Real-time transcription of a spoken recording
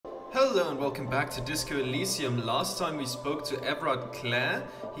Hello and welcome back to Disco Elysium. Last time we spoke to Everard Clare.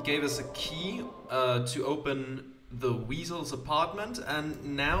 He gave us a key to open the Weasel's apartment, and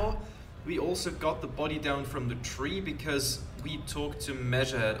now we also got the body down from the tree because we talked to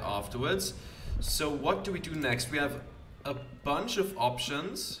Measurehead afterwards. So what do we do next? We have a bunch of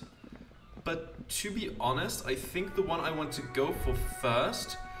options, but to be honest, I think the one I want to go for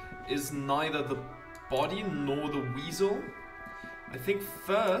first is neither the body nor the Weasel. I think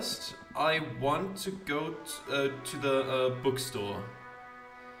first I want to go to the bookstore,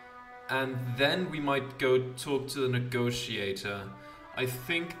 and then we might go talk to the negotiator. I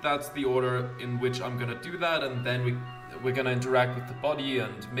think that's the order in which I'm gonna do that, and then we're gonna interact with the body,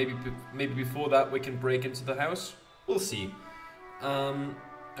 and maybe before that we can break into the house. We'll see.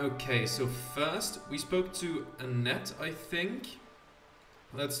 Okay, so first we spoke to Annette, I think.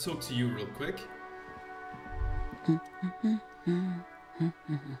 Let's talk to you real quick.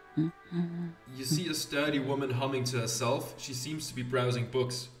 You see a sturdy woman humming to herself. She seems to be browsing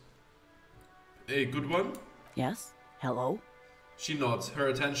books. A good one? Yes? Hello? She nods, her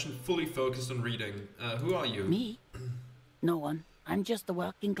attention fully focused on reading. Who are you? Me? No one. I'm just a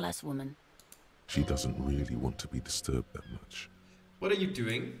working class woman. She doesn't really want to be disturbed that much. What are you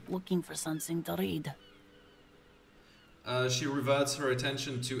doing? Looking for something to read. She reverts her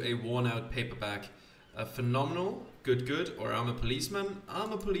attention to a worn-out paperback. Phenomenal, good, or I'm a policeman.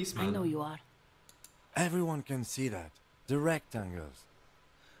 I'm a policeman. I know you are. Everyone can see that. The rectangles.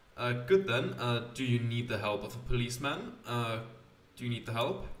 Good then. Do you need the help of a policeman? Do you need the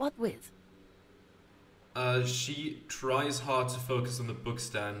help? What with? She tries hard to focus on the book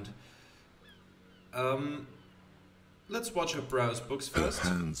stand. Let's watch her browse books first. Her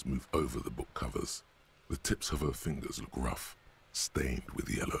hands move over the book covers. The tips of her fingers look rough, stained with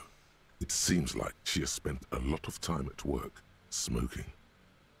yellow. It seems like she has spent a lot of time at work, smoking.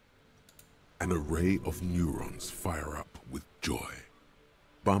 An array of neurons fire up with joy.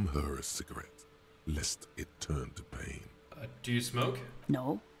 Bum her a cigarette, lest it turn to pain. Do you smoke?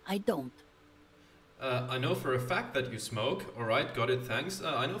 No, I don't. I know for a fact that you smoke. Alright, got it, thanks.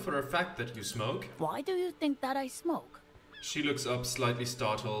 I know for a fact that you smoke. Why do you think that I smoke? She looks up, slightly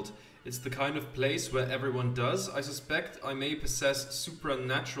startled. It's the kind of place where everyone does. I suspect I may possess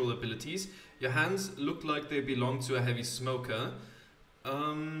supernatural abilities. Your hands look like they belong to a heavy smoker.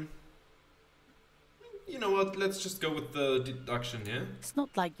 You know what? Let's just go with the deduction here. It's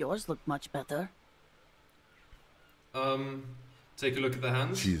not like yours look much better. Take a look at the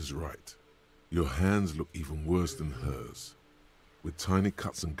hands. She is right. Your hands look even worse than hers, with tiny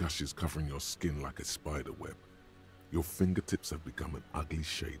cuts and gushes covering your skin like a spider web. Your fingertips have become an ugly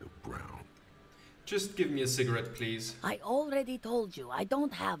shade of brown. Just give me a cigarette, please. I already told you, I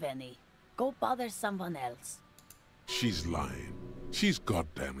don't have any. Go bother someone else. She's lying. She's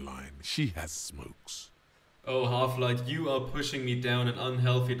goddamn lying. She has smokes. Oh, Half-Light, you are pushing me down an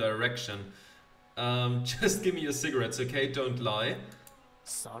unhealthy direction. Just give me your cigarettes, okay? Don't lie.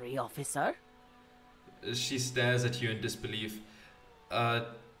 Sorry, officer. She stares at you in disbelief.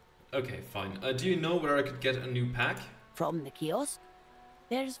 Okay, fine. Do you know where I could get a new pack? From the kiosk?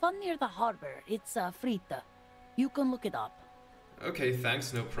 There's one near the harbor. It's Frita. You can look it up. Okay,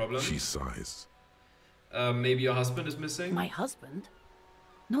 thanks, no problem. She sighs. Maybe your husband is missing? My husband?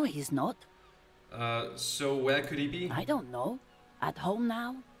 No, he's not. So where could he be? I don't know. At home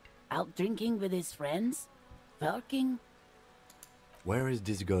now? Out drinking with his friends? Working? Where is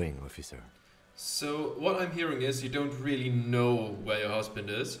this going, officer? So, what I'm hearing is you don't really know where your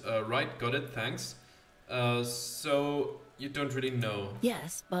husband is. Right, got it, thanks. So, you don't really know.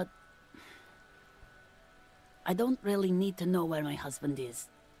 Yes, but I don't really need to know where my husband is.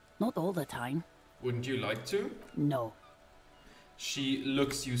 Not all the time. Wouldn't you like to? No. She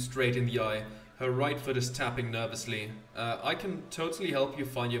looks you straight in the eye. Her right foot is tapping nervously. I can totally help you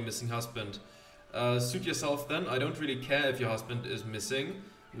find your missing husband. Suit yourself then. I don't really care if your husband is missing.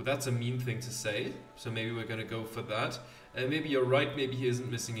 Well, that's a mean thing to say, so maybe we're gonna go for that. Maybe you're right, maybe he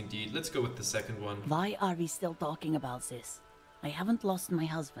isn't missing indeed. Let's go with the second one. Why are we still talking about this? I haven't lost my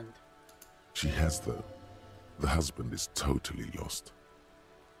husband. She has, though. The husband is totally lost.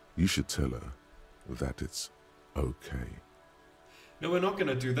 You should tell her that it's okay. No, we're not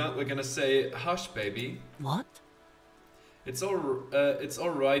gonna do that. We're gonna say, hush, baby. What? It's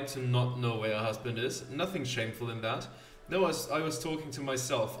alright to not know where your husband is. Nothing shameful in that. No, I was talking to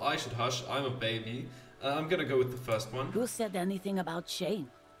myself. I should hush. I'm a baby. I'm gonna go with the first one. Who said anything about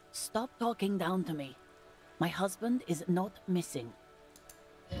shame? Stop talking down to me. My husband is not missing.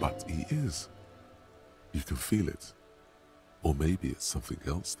 But he is. You can feel it. Or maybe it's something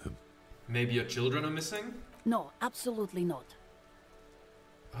else then. Maybe your children are missing? No, absolutely not.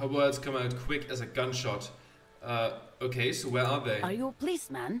 Her words come out quick as a gunshot. Okay, so where are they? Are you a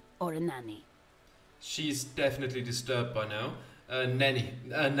policeman or a nanny? She's definitely disturbed by now.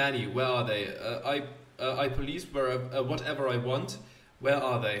 Nanny, where are they? I police whatever I want. Where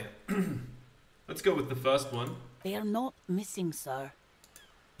are they? Let's go with the first one. They are not missing, sir.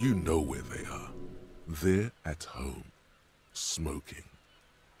 You know where they are. They're at home, smoking,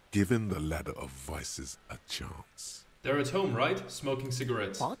 giving the ladder of vices a chance. They're at home, right? Smoking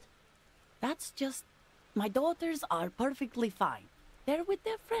cigarettes. What? That's just... My daughters are perfectly fine. They're with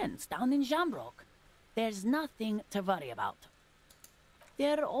their friends down in Shamrock. There's nothing to worry about.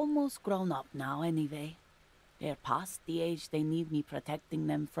 They're almost grown up now anyway. They're past the age they need me protecting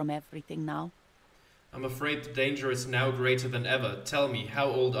them from everything now. I'm afraid the danger is now greater than ever. Tell me, how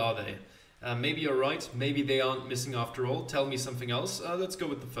old are they? Maybe you're right. Maybe they aren't missing after all. Tell me something else. Let's go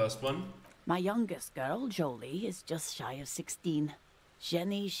with the first one. My youngest girl, Jolie, is just shy of 16.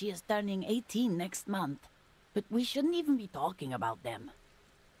 Jenny, she is turning 18 next month. But we shouldn't even be talking about them.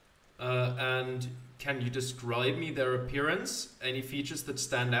 And can you describe me their appearance? Any features that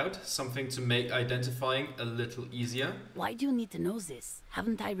stand out? Something to make identifying a little easier? Why do you need to know this?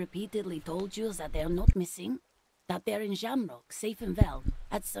 Haven't I repeatedly told you that they're not missing? That they're in Shamrock, safe and well,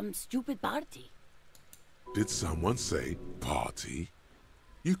 at some stupid party? Did someone say party?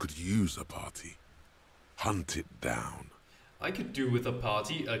 You could use a party. Hunt it down. I could do with a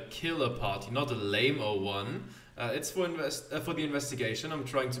party, a killer party, not a lame-o one. It's for the investigation. I'm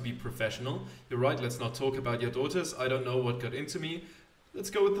trying to be professional. You're right, let's not talk about your daughters. I don't know what got into me.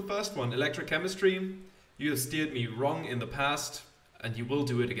 Let's go with the first one, electrochemistry. You have steered me wrong in the past, and you will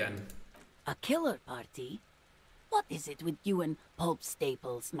do it again. A killer party? What is it with you and pulp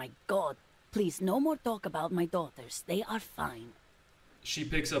staples? My God, please, no more talk about my daughters. They are fine. She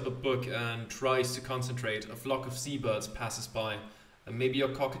picks up a book and tries to concentrate. A flock of seabirds passes by. Maybe your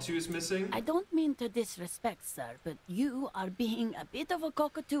cockatoo is missing? I don't mean to disrespect, sir, but you are being a bit of a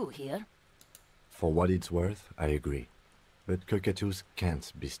cockatoo here. For what it's worth, I agree. But cockatoos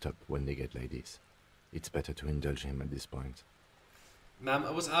can't be stopped when they get ladies. It's better to indulge him at this point. Ma'am,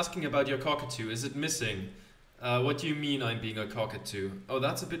 I was asking about your cockatoo. Is it missing? What do you mean I'm being a cockatoo? Oh,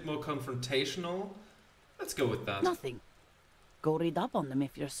 that's a bit more confrontational? Let's go with that. Nothing. Go read up on them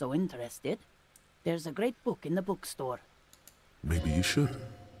if you're so interested. There's a great book in the bookstore. Maybe you should.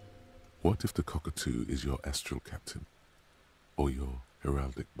 What if the cockatoo is your astral captain? Or your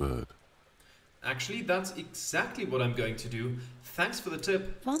heraldic bird? Actually, that's exactly what I'm going to do. Thanks for the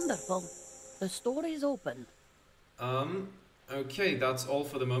tip. Wonderful. The store is open. Okay, that's all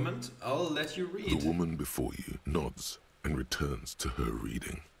for the moment. I'll let you read. The woman before you nods and returns to her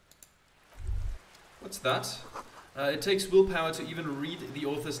reading. What's that? It takes willpower to even read the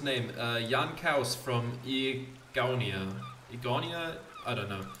author's name. Jan Kaus from Egonia. Egonia? I don't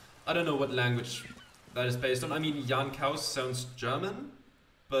know. I don't know what language that is based on. I mean, Jan Kaus sounds German,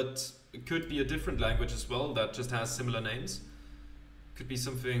 but it could be a different language as well that just has similar names. Could be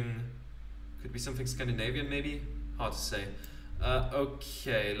something Scandinavian, maybe? Hard to say.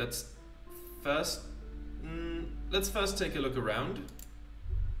 Okay, let's first take a look around.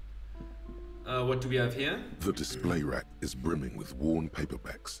 What do we have here? The display rack is brimming with worn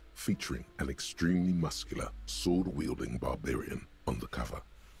paperbacks featuring an extremely muscular, sword-wielding barbarian on the cover.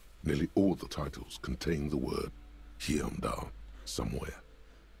 Nearly all the titles contain the word Heimdall somewhere.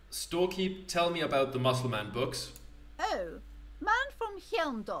 Storekeep, tell me about the Muscleman books. Oh, Man from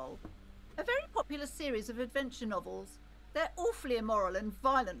Heimdall. A very popular series of adventure novels. They're awfully immoral and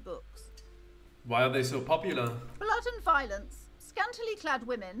violent books. Why are they so popular? Blood and violence, scantily clad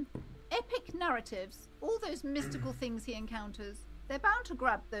women, epic narratives, all those mystical things he encounters. They're bound to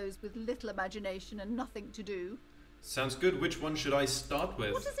grab those with little imagination and nothing to do. Sounds good. Which one should I start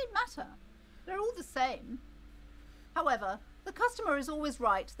with? What does it matter? They're all the same. However, the customer is always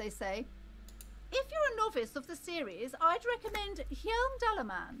right, they say. If you're a novice of the series, I'd recommend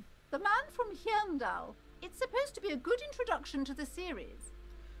Heimdallaman, the Man from Heimdall. It's supposed to be a good introduction to the series.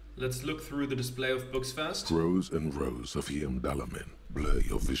 Let's look through the display of books first. Rows and rows of Heimdallamen blur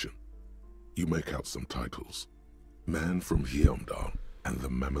your vision. You make out some titles. Man from Heimdall and the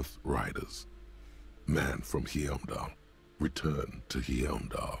Mammoth Riders. Man from Heimdall, Return to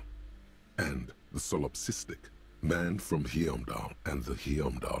Heimdall. And the solipsistic Man from Heimdall and the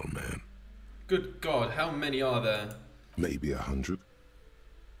Heimdall Man. Good God, how many are there? Maybe 100.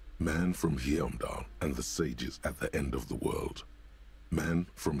 Man from Heimdall and the sages at the end of the world. Man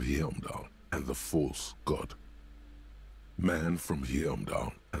from Heimdall and the false god. Man from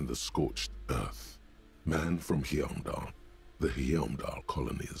Heimdall and the scorched earth. Man from Heimdall, the Heimdall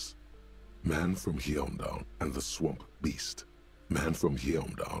colonies. Man from Heimdall and the swamp beast. Man from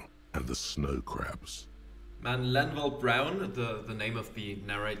Hjelmdal and the Snow Crabs. Man Lenville Brown, the name of the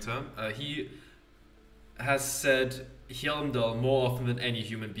narrator, he has said Hjelmdal more often than any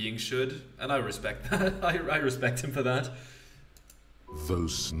human being should, and I respect that. I respect him for that.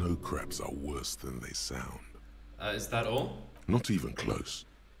 Those snow crabs are worse than they sound. Is that all? Not even close.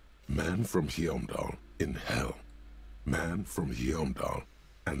 Man from Hjelmdal in hell. Man from Hjelmdal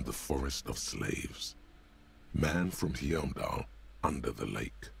and the forest of slaves. Man from Hjelmdal under the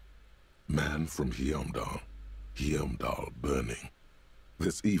lake. Man from Hjelmdal, Hjelmdal burning.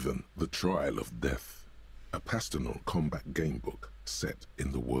 There's even the Trial of Death, a pastoral combat game book set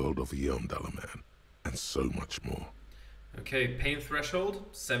in the world of Hjelmdalaman, and so much more. Okay, pain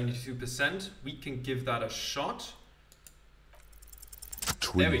threshold, 72%. We can give that a shot. A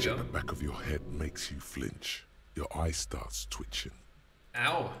twinge at the back of your head makes you flinch. Your eye starts twitching.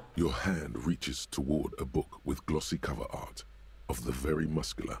 Ow. Your hand reaches toward a book with glossy cover art of the very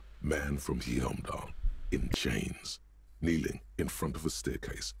muscular man from Hjelmdal in chains, kneeling in front of a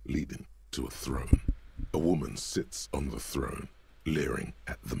staircase leading to a throne. A woman sits on the throne, leering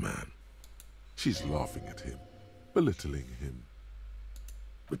at the man. She's laughing at him, belittling him.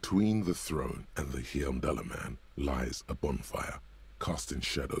 Between the throne and the Hjelmdala man lies a bonfire, casting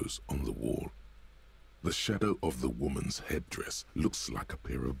shadows on the wall. The shadow of the woman's headdress looks like a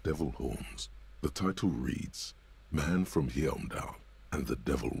pair of devil horns. The title reads, Man from Hjelmdal and the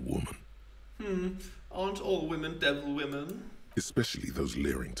Devil Woman. Aren't all women devil women? Especially those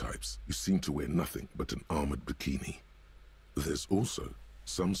leering types who seem to wear nothing but an armored bikini. There's also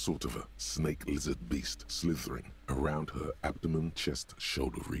some sort of a snake lizard beast slithering around her abdomen, chest,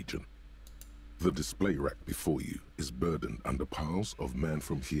 shoulder region. The display rack before you is burdened under piles of Man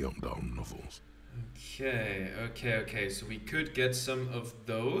from Hjelmdal novels. Okay, so we could get some of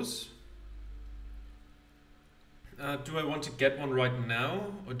those. Do I want to get one right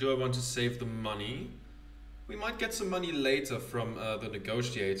now, or do I want to save the money? We might get some money later from the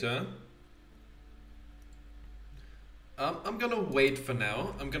negotiator. I'm gonna wait for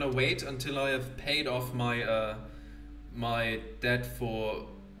now. I'm gonna wait until I have paid off my my debt for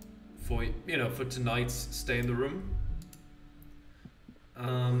tonight's stay in the room.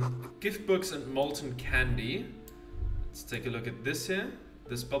 Gift books and molten candy. Let's take a look at this here.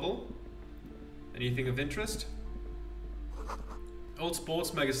 This bubble. Anything of interest? Old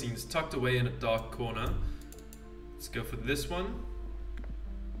sports magazines tucked away in a dark corner. Let's go for this one.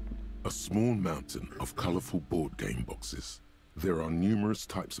 A small mountain of colorful board game boxes. There are numerous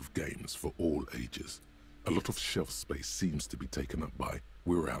types of games for all ages. A lot of shelf space seems to be taken up by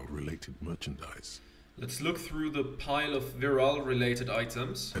Wirral-related merchandise. Let's look through the pile of Wirral-related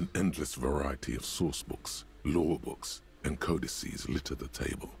items. An endless variety of source books, lore books, and codices litter the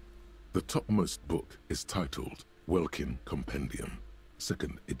table. The topmost book is titled Welkin Compendium,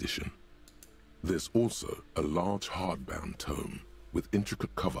 2nd edition. There's also a large hardbound tome with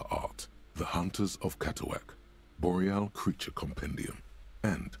intricate cover art, The Hunters of Katawak, Boreal Creature Compendium,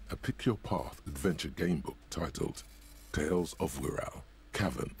 and a Pick Your Path adventure game book titled Tales of Wirral,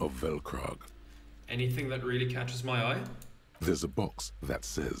 Cavern of Velkrag. Anything that really catches my eye? There's a box that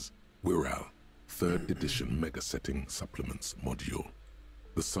says Wirral, 3rd edition Mega Setting Supplements Module.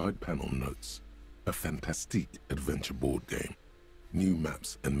 The side panel notes, a fantastique adventure board game, new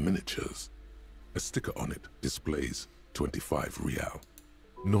maps and miniatures. A sticker on it displays 25 real.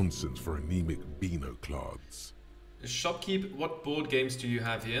 Nonsense for anemic Beano clods. Shopkeep, what board games do you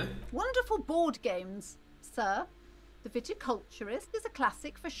have here? Wonderful board games, sir. The Viticulturist is a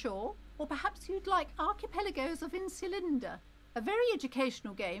classic for sure, or perhaps you'd like Archipelagos of Insulinda, a very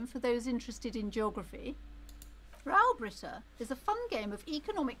educational game for those interested in geography. Raubritta is a fun game of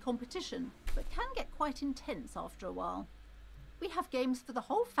economic competition, but can get quite intense after a while. We have games for the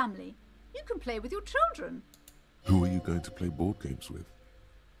whole family. You can play with your children. Who are you going to play board games with?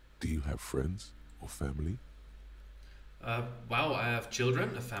 Do you have friends or family? Wow, I have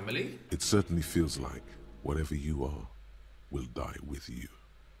children, a family. It certainly feels like whatever you are will die with you.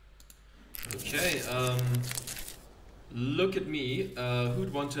 Okay, look at me.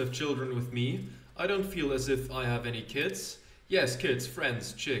 Who'd want to have children with me? I don't feel as if I have any kids. Yes, kids,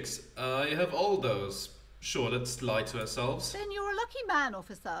 friends, chicks. I have all those. Sure, let's lie to ourselves. Then you're a lucky man,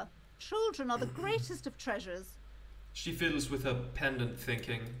 officer. Children are the greatest of treasures. She fiddles with her pendant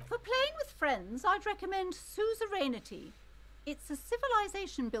thinking. For playing with friends, I'd recommend Suzerainty. It's a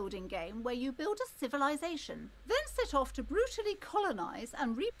civilization building game where you build a civilization, then set off to brutally colonize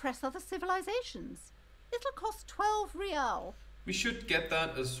and repress other civilizations. It'll cost 12 real. We should get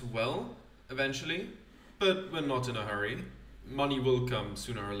that as well, eventually, but we're not in a hurry. money will come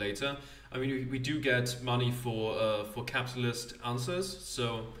sooner or later. I mean, we do get money for capitalist answers,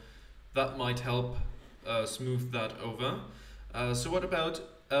 so that might help smooth that over. So what about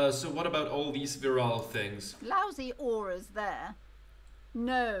all these viral things? Lousy auras there.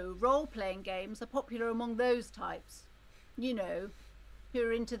 No, role-playing games are popular among those types. You know, who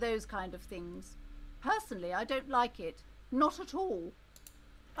are into those kind of things. Personally, I don't like it. Not at all.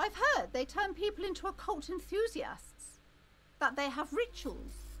 I've heard they turn people into occult enthusiasts. That they have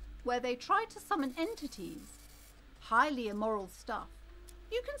rituals where they try to summon entities. Highly immoral stuff.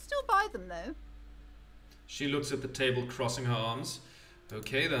 You can still buy them, though. She looks at the table, crossing her arms.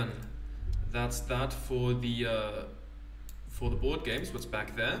 Okay, then. That's that for the board games. What's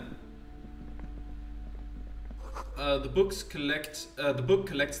back there? The book collects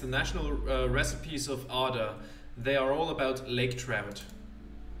the national recipes of Ada. They are all about lake trout.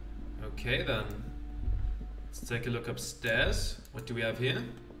 Okay, then. Let's take a look upstairs. What do we have here?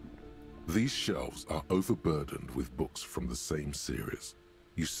 These shelves are overburdened with books from the same series.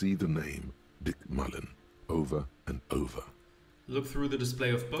 You see the name Dick Mullen over and over. Look through the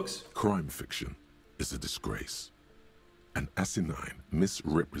display of books. Crime fiction is a disgrace. An asinine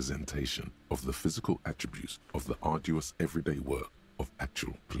misrepresentation of the physical attributes of the arduous everyday work of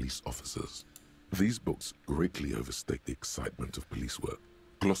actual police officers. These books greatly overstate the excitement of police work,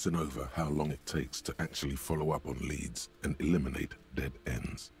 glossing over how long it takes to actually follow up on leads and eliminate dead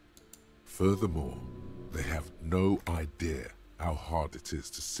ends. Furthermore, they have no idea how hard it is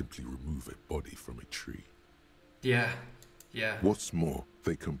to simply remove a body from a tree. Yeah. What's more,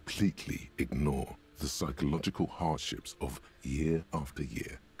 they completely ignore the psychological hardships of year after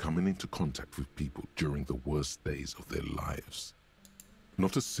year coming into contact with people during the worst days of their lives.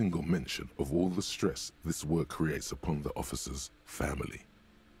 Not a single mention of all the stress this work creates upon the officer's family.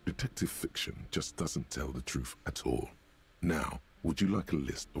 Detective fiction just doesn't tell the truth at all. Now, would you like a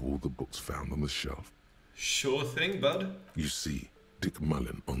list of all the books found on the shelf? Sure thing, bud. You see, Dick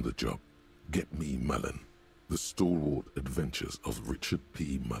Mullen on the job. Get Me Mullen. The Stalwart Adventures of Richard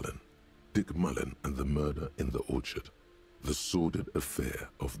P. Mullen. Dick Mullen and the Murder in the Orchard. The Sordid Affair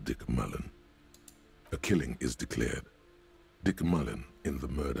of Dick Mullen. A killing is declared. Dick Mullen in the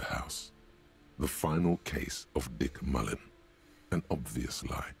Murder House. The Final Case of Dick Mullen. An Obvious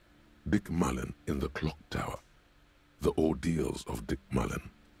Lie. Dick Mullen in the Clock Tower. The Ordeals of Dick Mullen.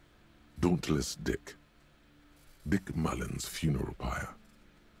 Dauntless Dick. Dick Mullen's Funeral Pyre.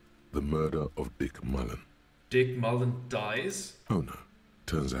 The Murder of Dick Mullen. Dick Mullen dies? Oh no.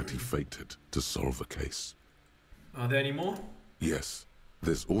 Turns out he faked it to solve a case. Are there any more? Yes.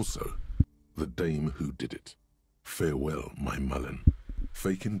 There's also The Dame Who Did It. Farewell, My Mullen.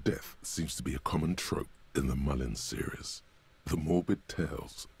 Faking death seems to be a common trope in the Mullen series. The morbid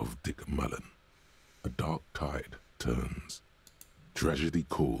tales of Dick Mullen. A dark tide turns. Tragedy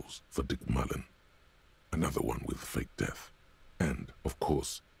calls for Dick Mullen. Another one with fake death. And, of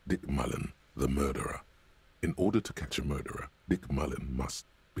course, Dick Mullen, the murderer. In order to catch a murderer, Dick Mullen must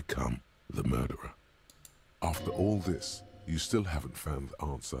become the murderer. After all this, you still haven't found the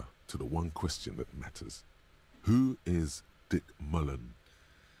answer to the one question that matters. Who is Dick Mullen?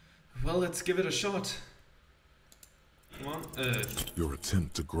 Well, let's give it a shot. Come on. Your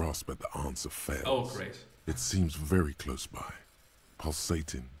attempt to grasp at the answer fails. Oh, great. It seems very close by,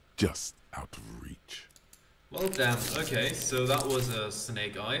 pulsating just out of reach. Well, damn. Okay, so that was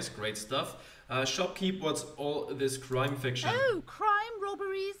Snake Eyes. Great stuff. Shopkeep, what's all this crime fiction? Oh, crime,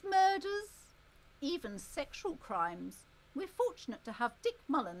 robberies, murders, even sexual crimes. We're fortunate to have Dick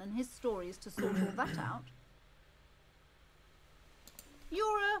Mullen and his stories to sort all that out.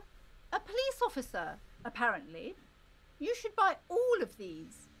 You're a police officer, apparently. You should buy all of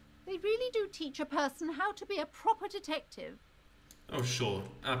these. They really do teach a person how to be a proper detective. Oh, sure.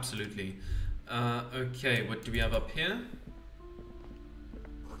 Absolutely. Okay, what do we have up here?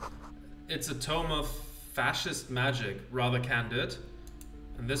 It's a tome of fascist magic, rather candid.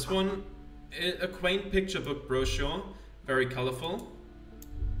 And this one, a quaint picture book brochure, very colorful.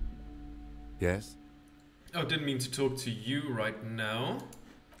 Yes? Oh, didn't mean to talk to you right now.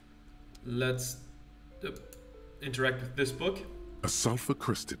 Let's interact with this book. A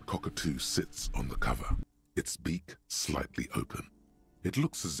sulfur-crested cockatoo sits on the cover, its beak slightly open. It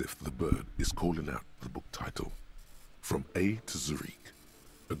looks as if the bird is calling out the book title. From A to Zurich,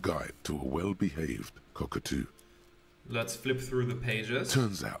 a guide to a well-behaved cockatoo. Let's flip through the pages.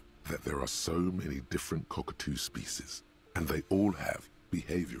 Turns out that there are so many different cockatoo species, and they all have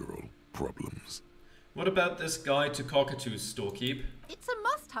behavioral problems. What about this guide to cockatoos, Storekeep? It's a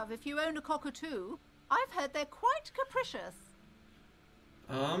must-have if you own a cockatoo. I've heard they're quite capricious.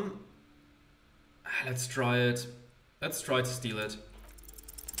 Let's try it. Let's try to steal it.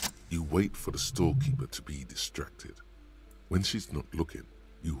 You wait for the storekeeper to be distracted. When she's not looking,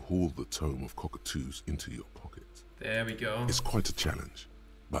 you haul the tome of cockatoos into your pocket. There we go. It's quite a challenge,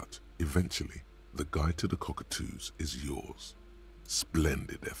 but eventually, the guide to the cockatoos is yours.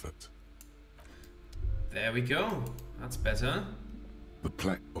 Splendid effort. There we go. That's better. The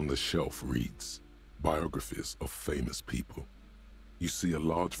plaque on the shelf reads, Biographies of Famous People. You see a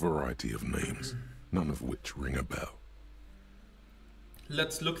large variety of names, none of which ring a bell.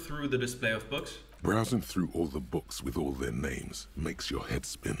 Let's look through the display of books. Browsing through all the books with all their names makes your head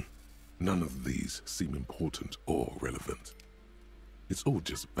spin. None of these seem important or relevant. It's all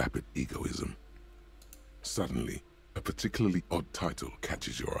just vapid egoism. Suddenly, a particularly odd title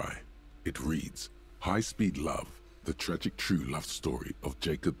catches your eye. It reads, High Speed Love, the tragic true love story of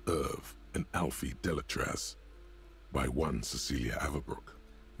Jacob Irv and Alfie Delatraz, by one Cecilia Averbrook.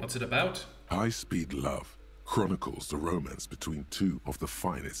 What's it about? High Speed Love chronicles the romance between two of the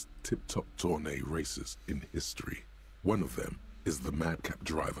finest tip-top tourney racers in history. One of them is the madcap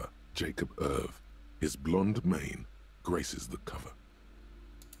driver, Jacob Irv. His blonde mane graces the cover.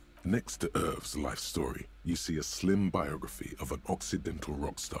 Next to Irv's life story, you see a slim biography of an Occidental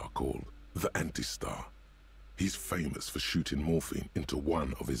rock star called the Anti-Star. He's famous for shooting morphine into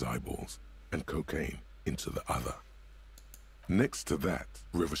one of his eyeballs and cocaine into the other. Next to that,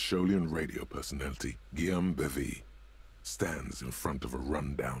 Revacholian radio personality Guillaume Bevy stands in front of a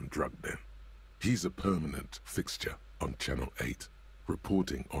run-down drug den. He's a permanent fixture on Channel 8,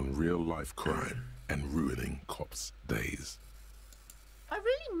 reporting on real-life crime and ruining cops' days. I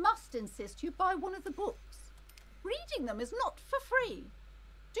really must insist you buy one of the books. Reading them is not for free.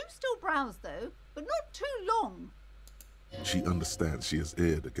 Do still browse though, but not too long. She understands she has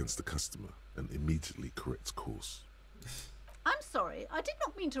erred against the customer and immediately corrects course. I'm sorry, I did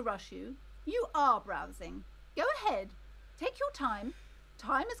not mean to rush you. You are browsing. Go ahead. Take your time.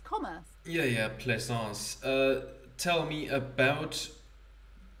 Time is commerce. Yeah, plaisance. Tell me about,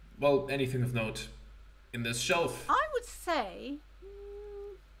 well, anything of note in this shelf. I would say...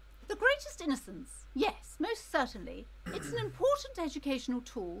 The Greatest Innocence. Yes, most certainly. It's an important educational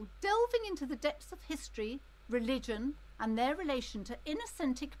tool, delving into the depths of history, religion, and their relation to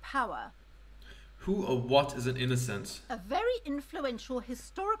innocentic power. Who or what is an innocent? A very influential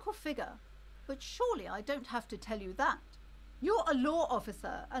historical figure. But surely I don't have to tell you that. You're a law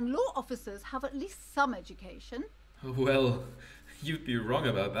officer, and law officers have at least some education. Well, you'd be wrong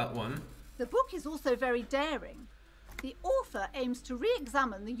about that one. The book is also very daring. The author aims to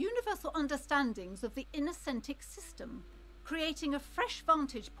re-examine the universal understandings of the innocentic system, creating a fresh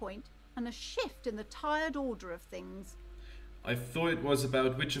vantage point and a shift in the tired order of things. I thought it was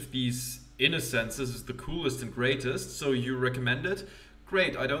about which of these innocences is the coolest and greatest, so you recommend it?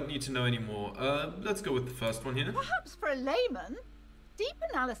 Great, I don't need to know anymore. Let's go with the first one here. Perhaps for a layman, deep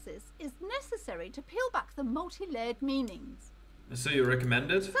analysis is necessary to peel back the multi-layered meanings. So you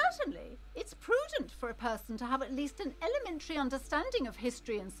recommend it? Certainly. It's prudent for a person to have at least an elementary understanding of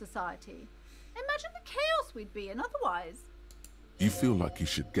history and society. Imagine the chaos we'd be in otherwise. You feel like you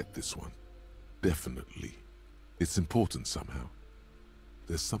should get this one. Definitely. It's important somehow.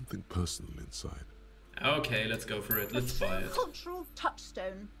 There's something personal inside. Okay, let's go for it. Let's buy it. Cultural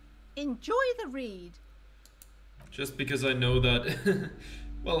touchstone. Enjoy the read. Just because I know that...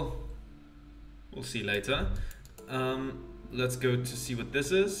 well, we'll see later. Let's go to see what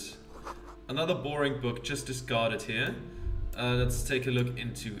this is. Another boring book, just discarded here. Let's take a look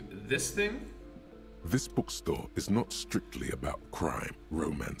into this thing. This bookstore is not strictly about crime,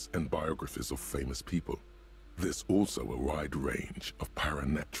 romance, and biographies of famous people. There's also a wide range of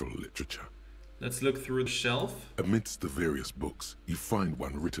paranatural literature. Let's look through the shelf. Amidst the various books, you find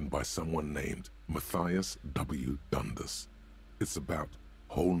one written by someone named Matthias W. Dundas. It's about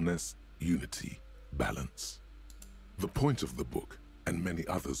wholeness, unity, balance. The point of the book, and many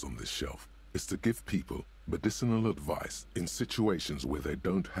others on this shelf, is to give people medicinal advice in situations where they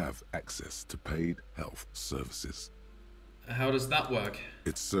don't have access to paid health services. How does that work?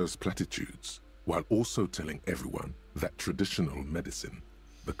 It serves platitudes, while also telling everyone that traditional medicine,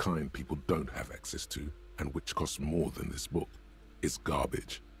 the kind people don't have access to, and which costs more than this book, is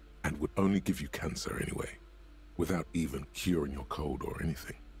garbage, and would only give you cancer anyway, without even curing your cold or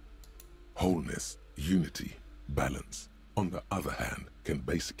anything. Wholeness, unity, balance, on the other hand, can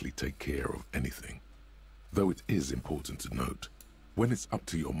basically take care of anything. Though it is important to note, when it's up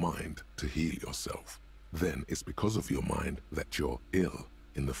to your mind to heal yourself, then it's because of your mind that you're ill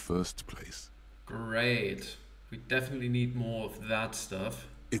in the first place. Great. We definitely need more of that stuff.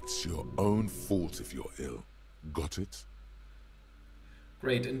 It's your own fault if you're ill. Got it?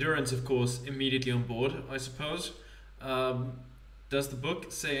 Great. Endurance, of course, immediately on board, I suppose. Does the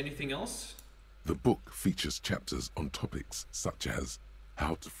book say anything else? The book features chapters on topics such as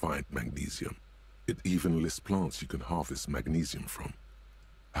how to find magnesium. It even lists plants you can harvest magnesium from.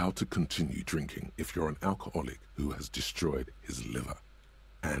 How to continue drinking if you're an alcoholic who has destroyed his liver.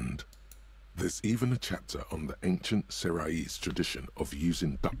 And there's even a chapter on the ancient Seraïs tradition of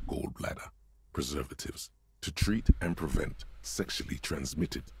using duck gallbladder preservatives to treat and prevent sexually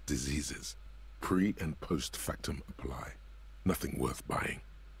transmitted diseases. Pre and post factum apply. Nothing worth buying.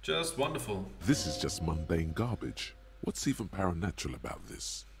 Just wonderful. This is just mundane garbage. What's even paranatural about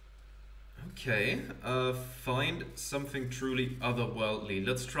this? Okay, find something truly otherworldly.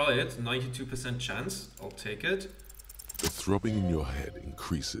 Let's try it. 92% chance. I'll take it. The throbbing in your head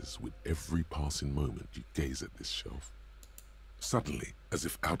increases with every passing moment you gaze at this shelf. Suddenly, as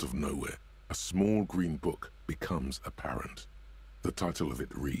if out of nowhere, a small green book becomes apparent. The title of it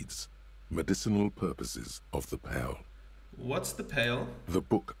reads, Medicinal Purposes of the Pale. What's the pale? The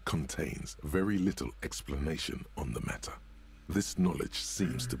book contains very little explanation on the matter. This knowledge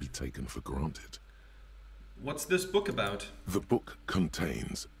seems to be taken for granted. What's this book about? The book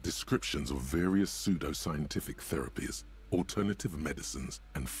contains descriptions of various pseudoscientific therapies, alternative medicines,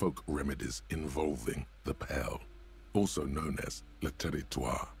 and folk remedies involving the pale, also known as le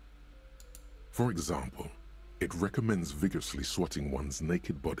territoire. For example, it recommends vigorously swatting one's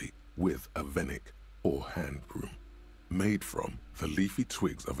naked body with a venik or hand broom, made from the leafy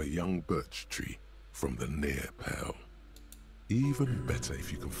twigs of a young birch tree from the near pale. Even better if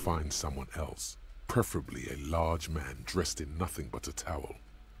you can find someone else, preferably a large man dressed in nothing but a towel,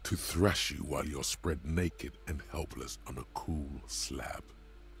 to thrash you while you're spread naked and helpless on a cool slab.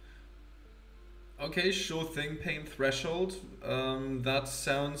 Okay, sure thing, pain threshold. That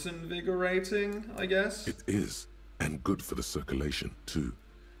sounds invigorating, I guess. It is, and good for the circulation too.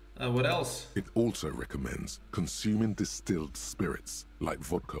 What else? It also recommends consuming distilled spirits like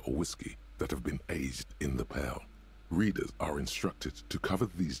vodka or whiskey that have been aged in the pale. Readers are instructed to cover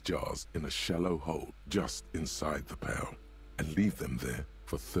these jars in a shallow hole just inside the pale and leave them there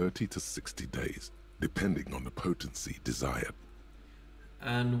for 30 to 60 days, depending on the potency desired.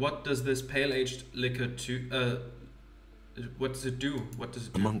 And what does this pale-aged liquor what does it do? What does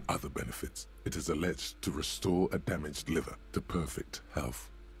it do? Among other benefits, it is alleged to restore a damaged liver to perfect health.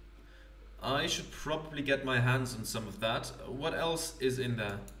 I should probably get my hands on some of that. What else is in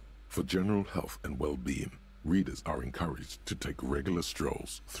there? For general health and well-being, readers are encouraged to take regular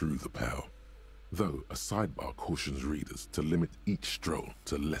strolls through the pale, though a sidebar cautions readers to limit each stroll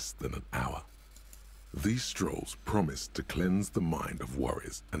to less than an hour. These strolls promise to cleanse the mind of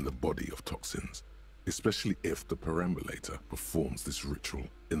worries and the body of toxins, especially if the perambulator performs this ritual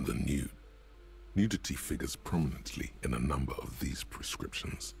in the nude. Nudity figures prominently in a number of these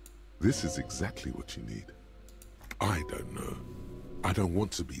prescriptions. This is exactly what you need. I don't know. I don't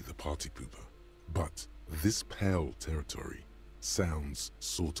want to be the party pooper, but this pale territory sounds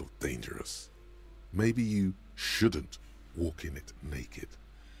sort of dangerous. Maybe you shouldn't walk in it naked.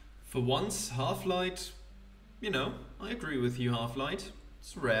 For once, Half-Light, you know, I agree with you, Half-Light.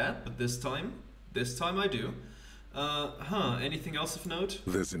 It's rare, but this time I do. Anything else of note?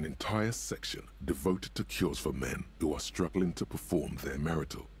 There's an entire section devoted to cures for men who are struggling to perform their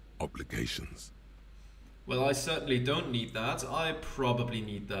marital obligations. Well, I certainly don't need that. I probably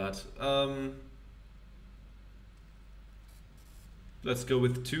need that. Let's go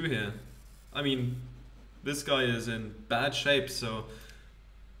with 2 here. I mean, this guy is in bad shape, so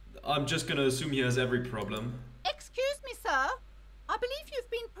I'm just gonna assume he has every problem. Excuse me, sir. I believe you've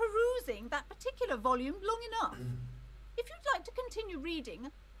been perusing that particular volume long enough. If you'd like to continue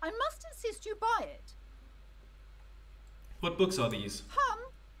reading, I must insist you buy it. What books are these?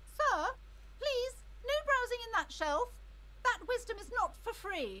 Sir, please, no browsing in that shelf. That wisdom is not for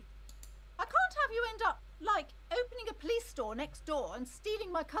free. I can't have you end up, like, opening a police store next door and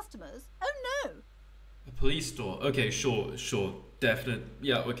stealing my customers. Oh no! A police store? Okay, sure, definite.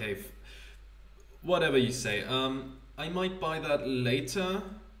 Yeah, okay. Whatever you say. I might buy that later,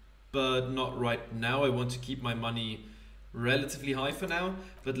 but not right now. I want to keep my money relatively high for now,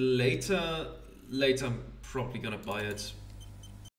 but later I'm probably gonna buy it.